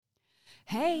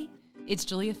Hey, it's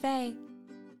Julia Fay.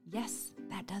 Yes,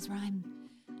 that does rhyme.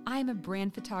 I'm a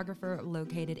brand photographer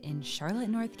located in Charlotte,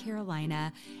 North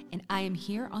Carolina, and I am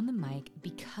here on the mic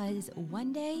because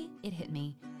one day it hit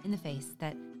me in the face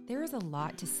that there is a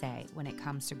lot to say when it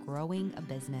comes to growing a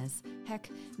business, heck,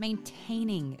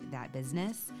 maintaining that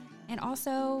business, and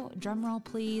also, drumroll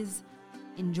please,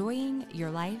 enjoying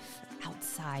your life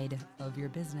outside of your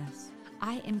business.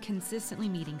 I am consistently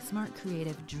meeting smart,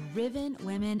 creative, driven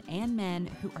women and men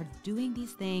who are doing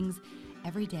these things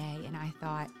every day, and I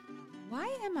thought, why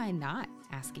am I not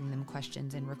asking them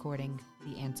questions and recording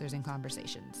the answers and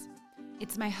conversations?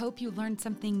 It's my hope you learn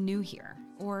something new here,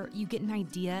 or you get an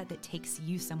idea that takes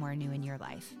you somewhere new in your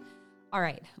life. All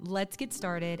right, let's get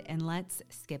started and let's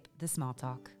skip the small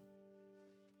talk.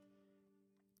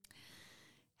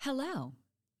 Hello,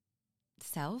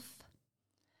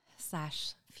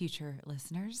 self/future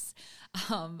listeners.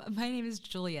 My name is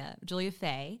Julia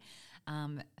Fay.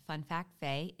 Fun fact,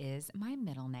 Fay is my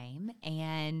middle name,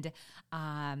 and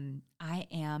I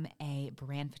am a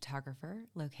brand photographer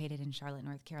located in Charlotte,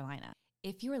 North Carolina.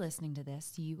 If you are listening to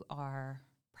this, you are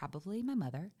probably my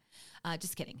mother.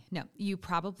 Just kidding. No, you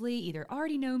probably either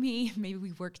already know me, maybe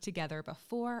we've worked together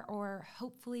before, or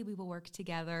hopefully we will work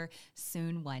together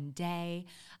soon one day.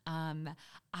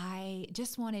 I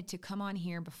just wanted to come on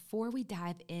here before we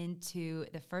dive into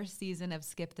the first season of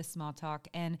Skip the Small Talk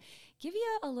and give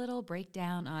you a little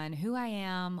breakdown on who I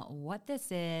am, what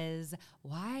this is,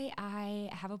 why I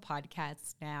have a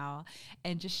podcast now,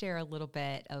 and just share a little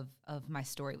bit of my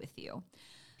story with you.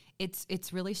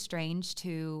 It's really strange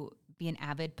to be an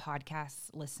avid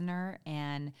podcast listener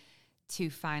and to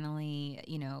finally,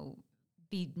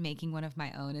 be making one of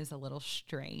my own is a little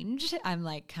strange. I'm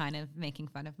like kind of making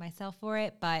fun of myself for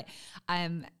it, but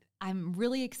I'm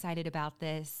really excited about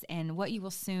this. And what you will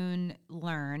soon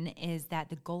learn is that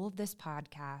the goal of this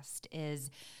podcast is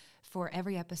for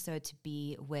every episode to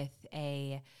be with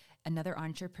another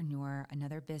entrepreneur,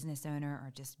 another business owner,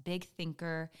 or just big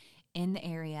thinker in the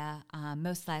area,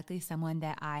 most likely someone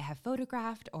that I have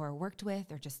photographed or worked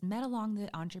with or just met along the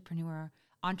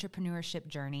entrepreneurship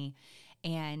journey.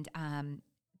 And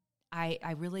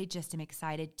I really just am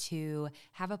excited to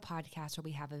have a podcast where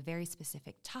we have a very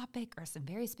specific topic or some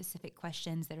very specific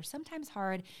questions that are sometimes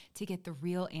hard to get the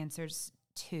real answers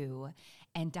to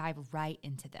and dive right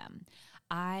into them.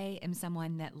 I am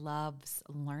someone that loves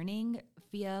learning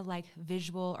via like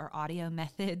visual or audio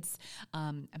methods.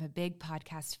 I'm a big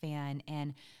podcast fan,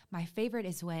 and my favorite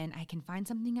is when I can find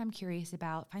something I'm curious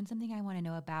about, find something I want to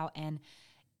know about, and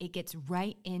it gets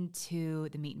right into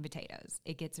the meat and potatoes.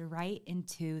 It gets right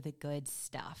into the good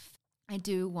stuff. I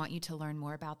do want you to learn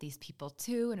more about these people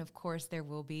too. And of course, there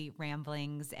will be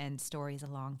ramblings and stories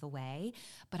along the way.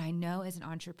 But I know as an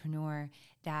entrepreneur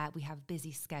that we have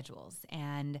busy schedules,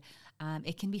 and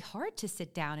it can be hard to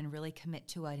sit down and really commit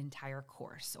to an entire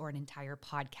course or an entire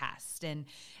podcast. And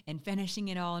finishing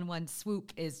it all in one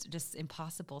swoop is just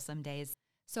impossible some days.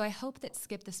 So I hope that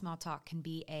Skip the Small Talk can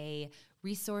be a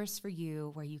resource for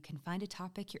you where you can find a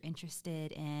topic you're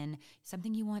interested in,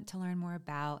 something you want to learn more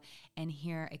about, and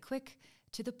hear a quick,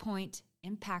 to the point,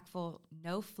 impactful,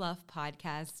 no fluff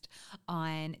podcast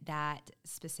on that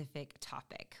specific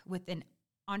topic with an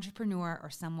entrepreneur or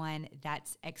someone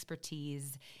that's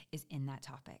expertise is in that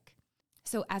topic.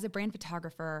 So as a brand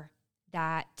photographer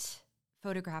that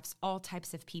photographs all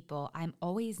types of people, I'm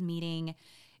always meeting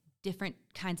different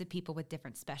kinds of people with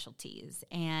different specialties.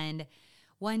 And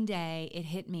one day it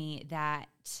hit me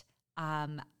that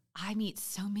I meet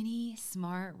so many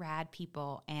smart, rad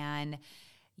people, and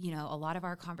a lot of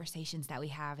our conversations that we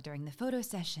have during the photo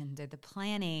sessions or the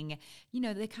planning,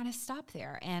 they kind of stop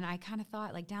there. And I kind of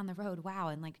thought like down the road, wow,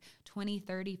 in like 20,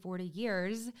 30, 40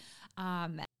 years,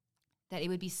 that it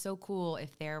would be so cool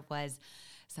if there was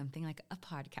something like a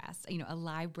podcast, a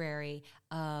library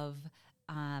of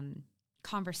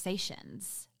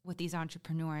conversations with these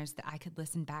entrepreneurs that I could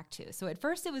listen back to. So at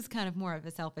first it was kind of more of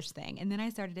a selfish thing. And then I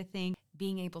started to think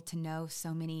being able to know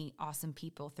so many awesome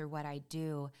people through what I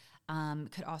do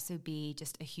could also be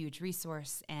just a huge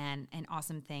resource and an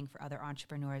awesome thing for other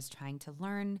entrepreneurs trying to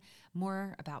learn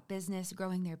more about business,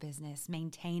 growing their business,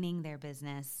 maintaining their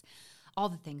business, all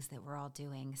the things that we're all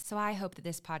doing. So I hope that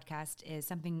this podcast is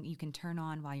something you can turn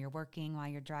on while you're working, while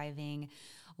you're driving,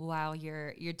 while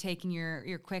you're taking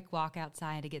your quick walk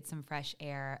outside to get some fresh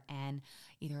air and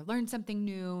either learn something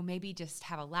new, maybe just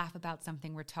have a laugh about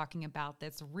something we're talking about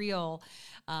that's real,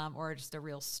 or just a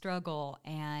real struggle,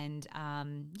 and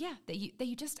that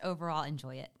you just overall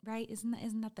enjoy it, right?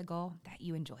 Isn't that the goal? That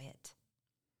you enjoy it.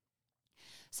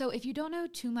 So if you don't know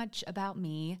too much about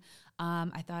me,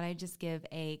 I thought I'd just give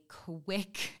a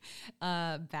quick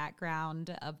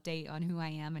background update on who I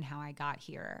am and how I got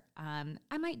here.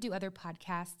 I might do other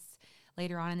podcasts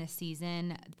later on in the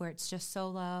season where it's just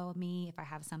solo me. If I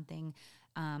have something,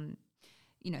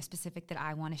 specific that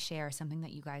I want to share, something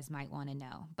that you guys might want to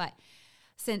know. But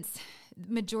since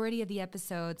the majority of the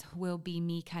episodes will be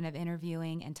me kind of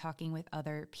interviewing and talking with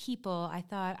other people, I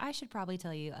thought I should probably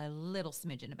tell you a little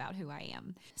smidgen about who I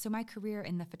am. So my career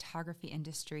in the photography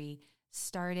industry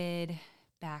started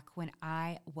back when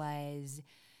I was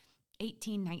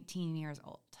 18, 19 years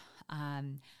old.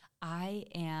 I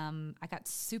got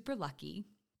super lucky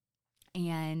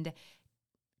and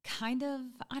kind of,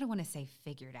 I don't want to say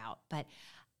figured out, but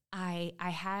I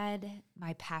had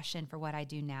my passion for what I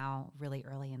do now really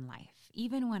early in life.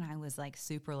 Even when I was like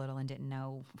super little and didn't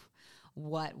know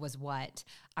what was what,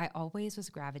 I always was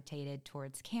gravitated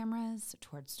towards cameras,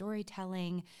 towards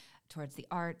storytelling, towards the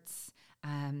arts.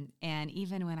 And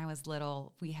even when I was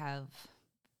little, we have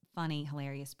funny,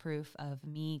 hilarious proof of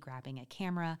me grabbing a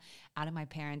camera out of my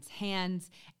parents' hands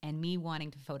and me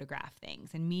wanting to photograph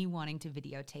things and me wanting to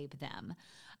videotape them.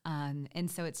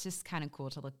 And so it's just kind of cool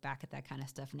to look back at that kind of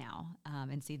stuff now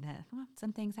and see that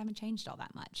some things haven't changed all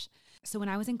that much. So when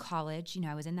I was in college,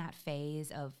 I was in that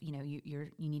phase of, you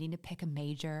needing to pick a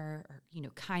major or,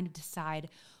 kind of decide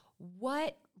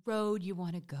what road you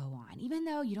want to go on, even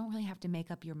though you don't really have to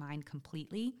make up your mind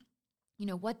completely.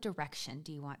 What direction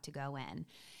do you want to go in?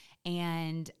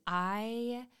 And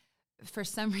I, for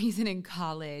some reason in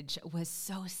college, was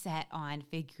so set on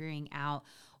figuring out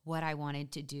what I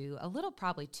wanted to do a little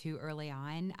probably too early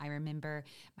on. I remember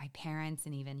my parents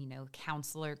and even,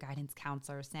 guidance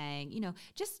counselor saying,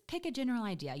 just pick a general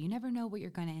idea. You never know what you're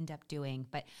going to end up doing.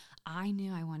 But I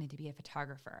knew I wanted to be a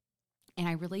photographer. And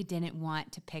I really didn't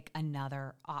want to pick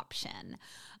another option.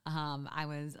 I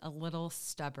was a little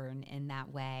stubborn in that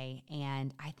way.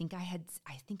 And I think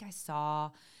I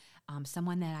saw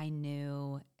someone that I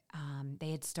knew.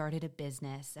 They had started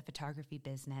a photography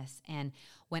business. And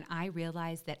when I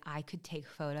realized that I could take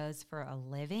photos for a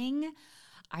living,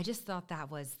 I just thought that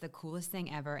was the coolest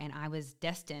thing ever. And I was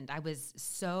destined. I was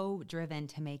so driven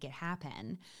to make it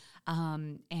happen.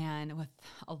 And with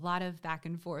a lot of back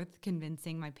and forth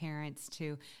convincing my parents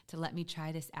to let me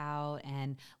try this out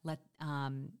and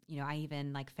I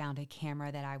even found a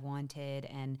camera that I wanted,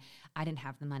 and I didn't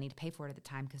have the money to pay for it at the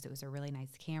time because it was a really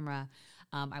nice camera.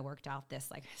 I worked out this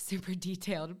super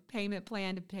detailed payment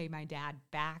plan to pay my dad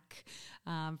back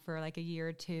for a year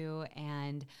or two.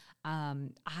 And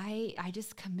I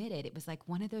just committed. It was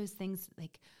one of those things,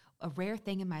 a rare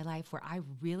thing in my life where I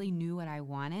really knew what I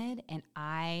wanted, and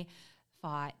I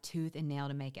fought tooth and nail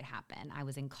to make it happen. I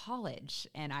was in college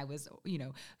and I was,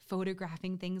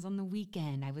 photographing things on the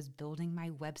weekend. I was building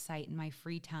my website in my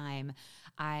free time.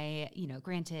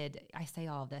 Granted, I say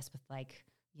all of this with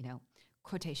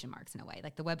quotation marks in a way.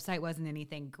 The website wasn't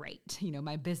anything great.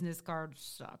 My business card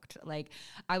sucked.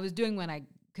 I was doing what I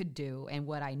could do and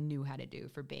what I knew how to do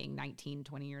for being 19,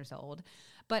 20 years old.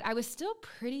 But I was still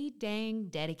pretty dang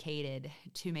dedicated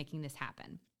to making this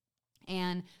happen.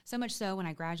 And so much so when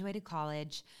I graduated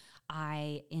college,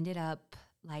 I ended up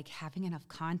having enough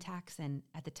contacts. And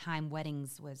at the time,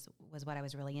 weddings was what I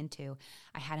was really into.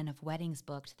 I had enough weddings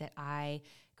booked that I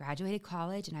graduated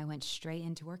college and I went straight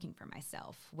into working for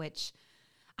myself, which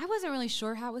I wasn't really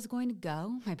sure how it was going to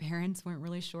go. My parents weren't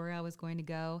really sure how it was going to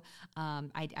go.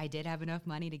 I did have enough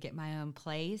money to get my own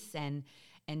place and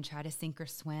try to sink or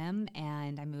swim.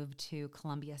 And I moved to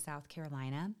Columbia, South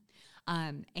Carolina.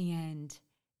 And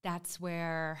that's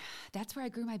where I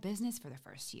grew my business for the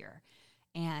first year.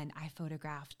 And I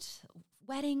photographed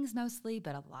weddings mostly,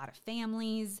 but a lot of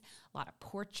families, a lot of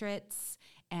portraits,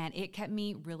 and it kept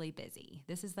me really busy.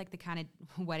 This is the kind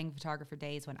of wedding photographer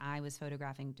days when I was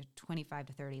photographing 25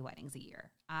 to 30 weddings a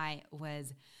year. I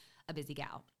was a busy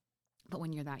gal. But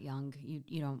when you're that young,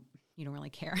 you don't really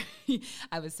care.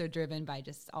 I was so driven by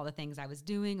just all the things I was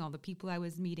doing, all the people I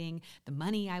was meeting, the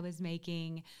money I was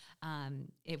making.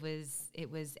 It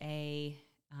was a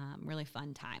really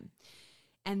fun time.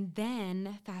 And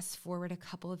then fast forward a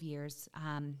couple of years,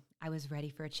 I was ready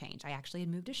for a change. I actually had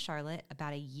moved to Charlotte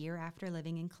about a year after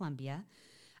living in Columbia.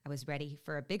 I was ready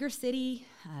for a bigger city,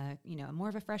 more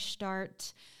of a fresh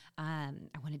start. I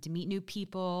wanted to meet new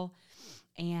people.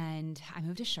 And I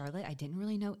moved to Charlotte. I didn't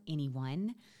really know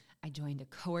anyone. I joined a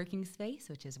co-working space,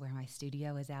 which is where my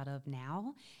studio is out of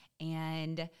now,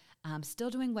 and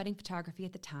still doing wedding photography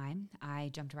at the time.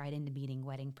 I jumped right into meeting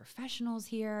wedding professionals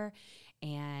here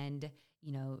and,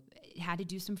 had to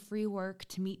do some free work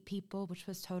to meet people, which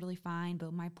was totally fine,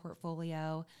 build my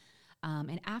portfolio.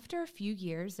 And after a few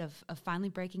years of finally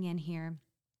breaking in here,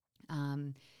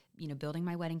 building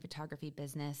my wedding photography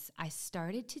business, I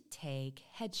started to take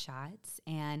headshots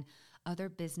and other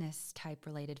business type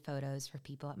related photos for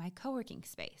people at my co-working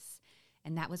space.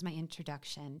 And that was my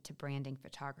introduction to branding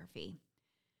photography.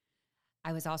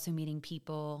 I was also meeting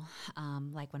people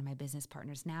like one of my business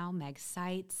partners now, Meg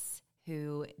Seitz,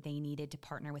 who they needed to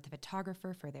partner with a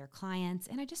photographer for their clients.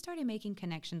 And I just started making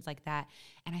connections like that.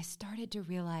 And I started to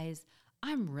realize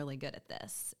I'm really good at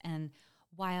this. And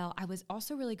while I was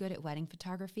also really good at wedding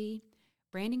photography,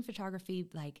 branding photography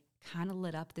like kind of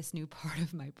lit up this new part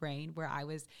of my brain where I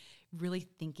was really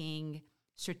thinking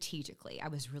strategically. I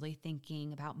was really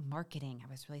thinking about marketing. I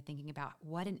was really thinking about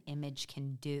what an image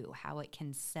can do, how it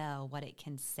can sell, what it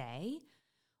can say.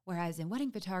 Whereas in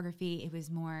wedding photography, it was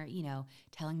more,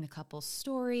 telling the couple's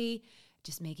story,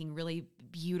 just making really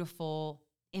beautiful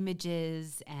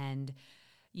images and,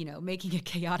 making a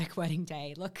chaotic wedding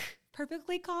day look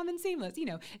perfectly calm and seamless.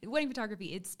 Wedding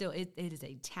photography, it is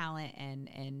a talent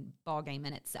and ball game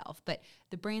in itself. But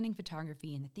the branding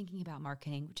photography and the thinking about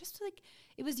marketing, just like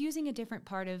it was using a different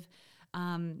part of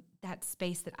that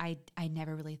space that I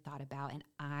never really thought about, and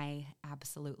I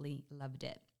absolutely loved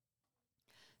it.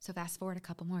 So fast forward a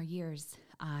couple more years,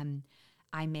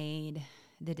 I made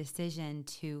the decision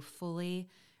to fully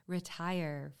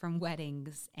retire from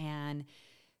weddings and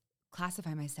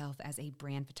classify myself as a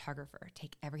brand photographer,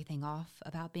 take everything off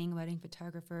about being a wedding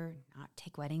photographer, not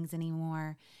take weddings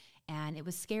anymore. And it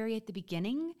was scary at the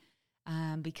beginning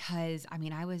because,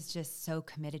 I was just so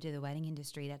committed to the wedding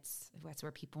industry. That's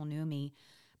where people knew me.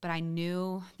 But I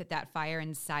knew that fire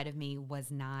inside of me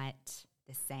was not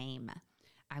the same.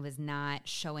 I was not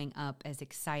showing up as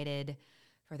excited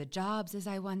for the jobs as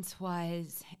I once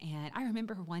was. And I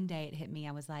remember one day it hit me.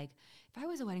 I was like, if I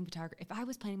was a wedding photographer, if I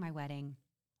was planning my wedding,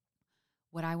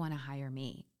 would I want to hire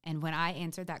me? And when I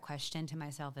answered that question to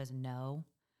myself as no,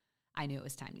 I knew it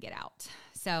was time to get out.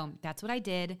 So that's what I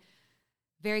did.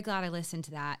 Very glad I listened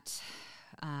to that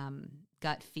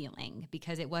gut feeling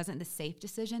because it wasn't the safe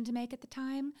decision to make at the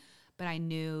time, but I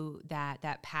knew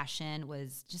that passion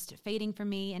was just fading from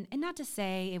me. And not to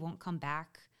say it won't come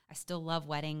back. I still love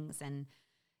weddings and,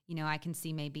 I can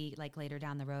see maybe like later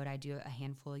down the road, I do a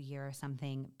handful a year or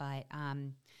something, but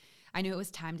I knew it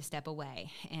was time to step away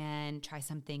and try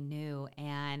something new.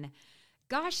 And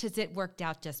gosh, has it worked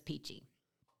out just peachy.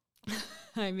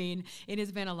 It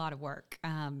has been a lot of work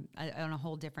on a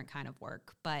whole different kind of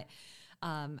work. But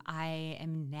I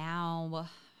am now,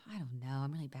 I don't know,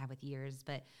 I'm really bad with years,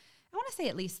 but I want to say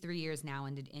at least 3 years now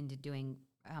into doing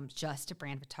just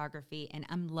brand photography. And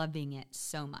I'm loving it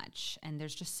so much. And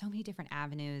there's just so many different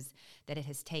avenues that it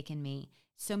has taken me.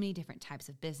 So many different types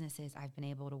of businesses I've been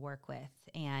able to work with.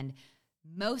 And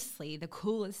mostly the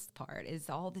coolest part is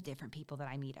all the different people that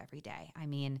I meet every day.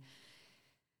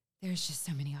 There's just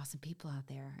so many awesome people out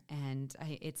there. And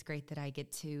it's great that I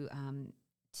get to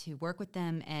work with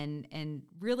them and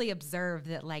really observe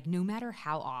that like, no matter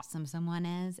how awesome someone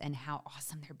is and how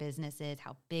awesome their business is,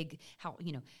 how big,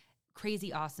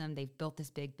 crazy awesome, they've built this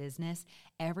big business,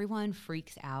 everyone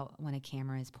freaks out when a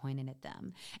camera is pointed at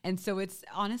them. And so it's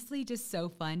honestly just so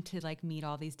fun to like meet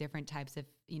all these different types of,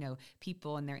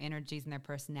 people and their energies and their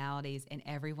personalities. And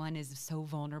everyone is so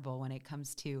vulnerable when it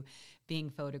comes to being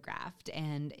photographed.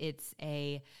 And it's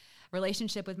a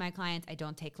relationship with my clients I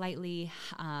don't take lightly.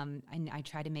 And I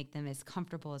try to make them as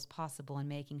comfortable as possible and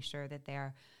making sure that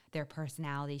their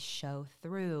personalities show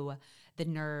through the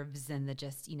nerves and the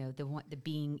just, the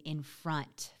being in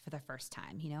front for the first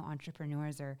time.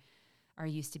 Entrepreneurs are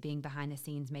used to being behind the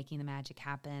scenes, making the magic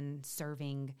happen,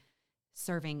 serving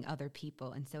other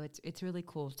people. And so it's really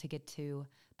cool to get to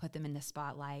put them in the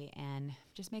spotlight and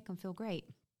just make them feel great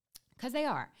because they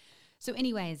are. So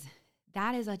anyways,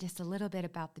 that is just a little bit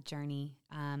about the journey.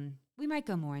 We might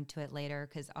go more into it later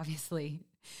because obviously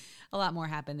a lot more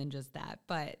happened than just that,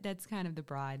 but that's kind of the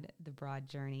broad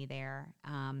journey there.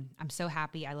 I'm so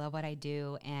happy. I love what I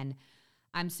do. And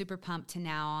I'm super pumped to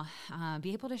now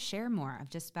be able to share more of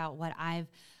just about what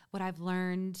I've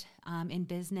learned in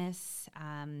business.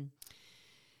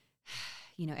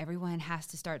 Everyone has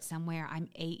to start somewhere. I'm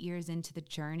 8 years into the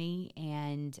journey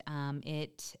and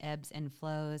it ebbs and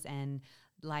flows and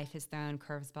life has thrown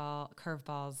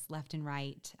curveballs left and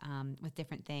right with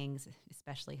different things,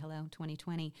 especially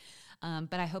 2020.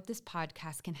 But I hope this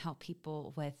podcast can help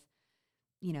people with,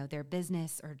 their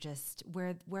business or just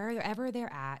wherever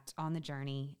they're at on the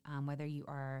journey, whether you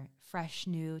are fresh,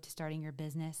 new to starting your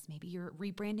business, maybe you're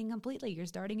rebranding completely, you're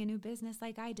starting a new business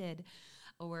like I did,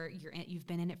 or you've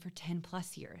been in it for 10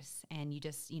 plus years and you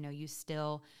just, you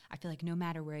still, I feel like no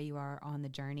matter where you are on the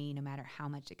journey, no matter how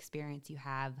much experience you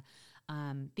have,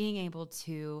 being able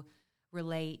to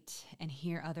relate and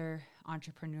hear other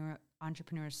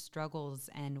entrepreneurs' struggles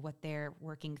and what they're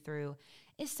working through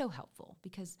is so helpful,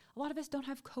 because a lot of us don't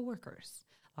have coworkers.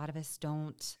 A lot of us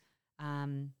don't,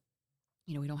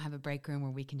 we don't have a break room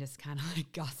where we can just kind of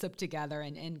like gossip together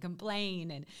and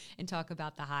complain and talk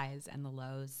about the highs and the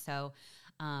lows. So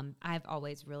I've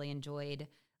always really enjoyed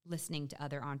listening to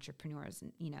other entrepreneurs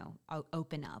and,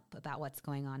 open up about what's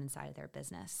going on inside of their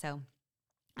business. So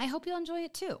I hope you'll enjoy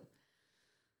it too.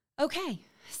 Okay,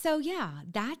 so yeah,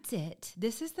 that's it.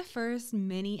 This is the first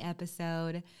mini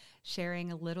episode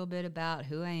sharing a little bit about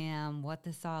who I am, what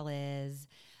this all is.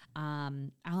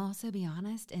 I'll also be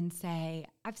honest and say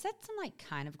I've set some like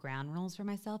kind of ground rules for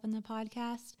myself in the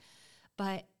podcast,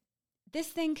 but this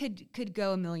thing could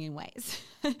go a million ways.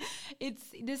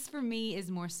 This for me is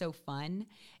more so fun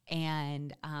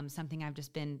and something I've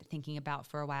just been thinking about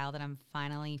for a while that I'm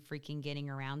finally freaking getting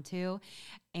around to.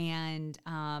 And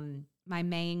my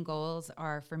main goals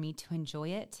are for me to enjoy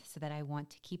it so that I want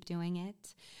to keep doing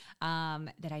it,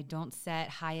 that I don't set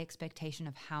high expectation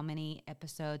of how many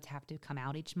episodes have to come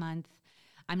out each month.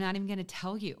 I'm not even going to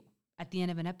tell you at the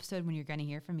end of an episode when you're going to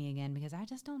hear from me again, because I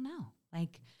just don't know.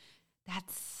 Like,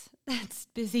 that's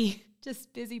busy,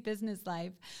 just busy business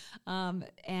life.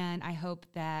 And I hope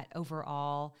that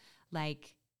overall,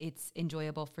 like, it's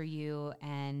enjoyable for you.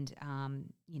 And,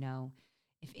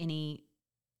 if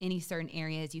any certain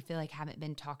areas you feel like haven't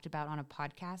been talked about on a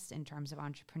podcast in terms of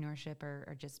entrepreneurship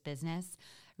or just business,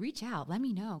 reach out, let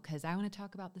me know, because I want to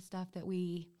talk about the stuff that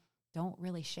we don't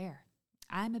really share.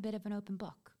 I'm a bit of an open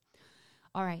book.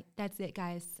 All right, that's it,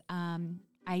 guys.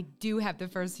 I do have the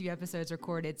first few episodes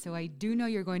recorded, so I do know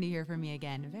you're going to hear from me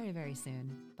again very, very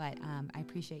soon. But I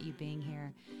appreciate you being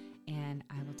here, and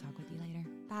I will talk with you later.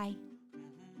 Bye.